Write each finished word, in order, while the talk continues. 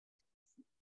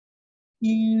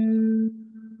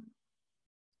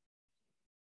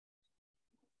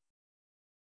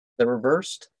The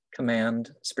reversed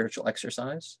command spiritual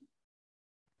exercise.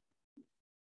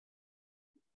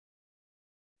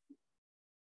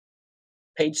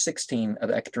 Page 16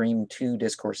 of Ek Dream 2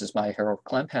 Discourses by Harold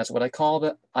Klemp has what I call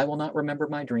the I will not remember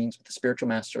my dreams with the spiritual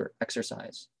master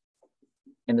exercise.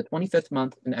 In the 25th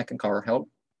month in Eckankar, Harold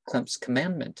Klemp's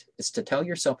commandment is to tell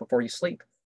yourself before you sleep,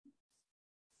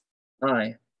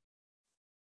 I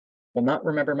will not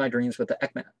remember my dreams with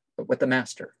the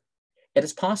master. It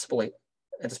is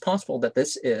possible that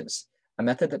this is a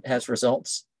method that has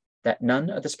results that none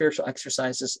of the spiritual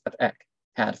exercises of Ek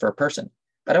had for a person.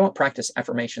 But I won't practice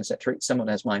affirmations that treat someone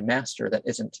as my master that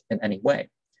isn't in any way.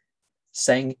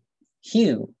 Saying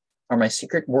 "Hugh" are my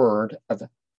secret word of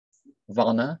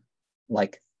vana,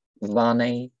 like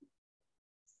vane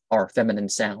are feminine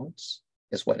sounds,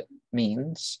 is what it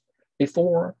means.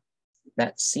 Before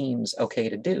that seems okay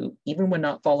to do, even when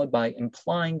not followed by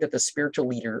implying that the spiritual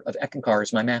leader of Eckankar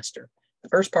is my master. The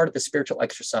first part of the spiritual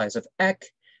exercise of Ek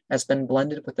has been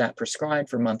blended with that prescribed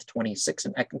for month 26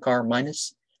 in Eckankar,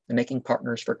 minus the making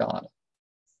partners for God.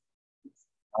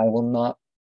 I will not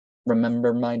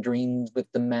remember my dreams with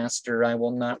the master. I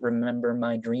will not remember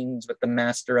my dreams with the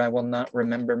master. I will not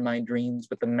remember my dreams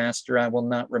with the master. I will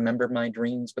not remember my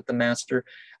dreams with the master.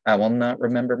 I will not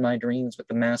remember my dreams with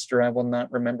the master. I will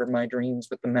not remember my dreams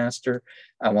with the master.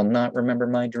 I will not remember my dreams with the master. I will not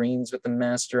remember my dreams with the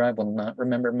master. I will not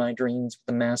remember my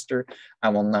dreams with the master. I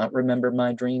will not remember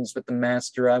my dreams with the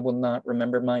master. I will not remember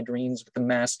my dreams with the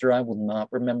master. I will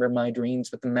not remember my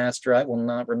dreams with the master. I will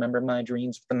not remember my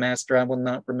dreams with the master. I will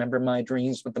not remember my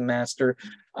dreams with the master.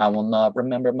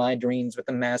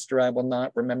 I will not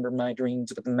remember my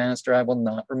dreams with the master. I will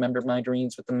not remember my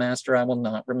dreams with the master. I will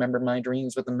not remember my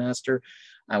dreams with the master.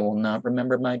 I will not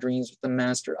remember my dreams with the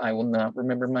master. I will not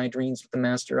remember my dreams with the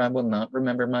master. I will not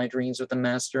remember my dreams with the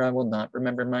master. I will not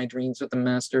remember my dreams with the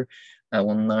master. I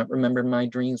will not remember my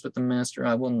dreams with the master.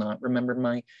 I will not remember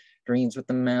my dreams with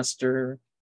the master.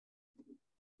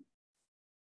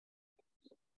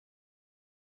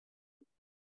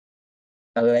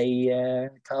 Alaya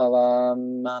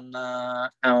Kalamana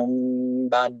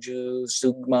Baju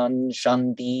Sugman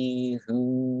Shanti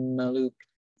Humaluk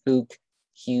Huk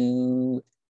Hu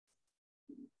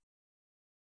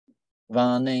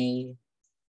Vane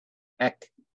Ek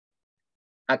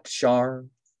Akshar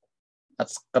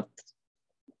Atskat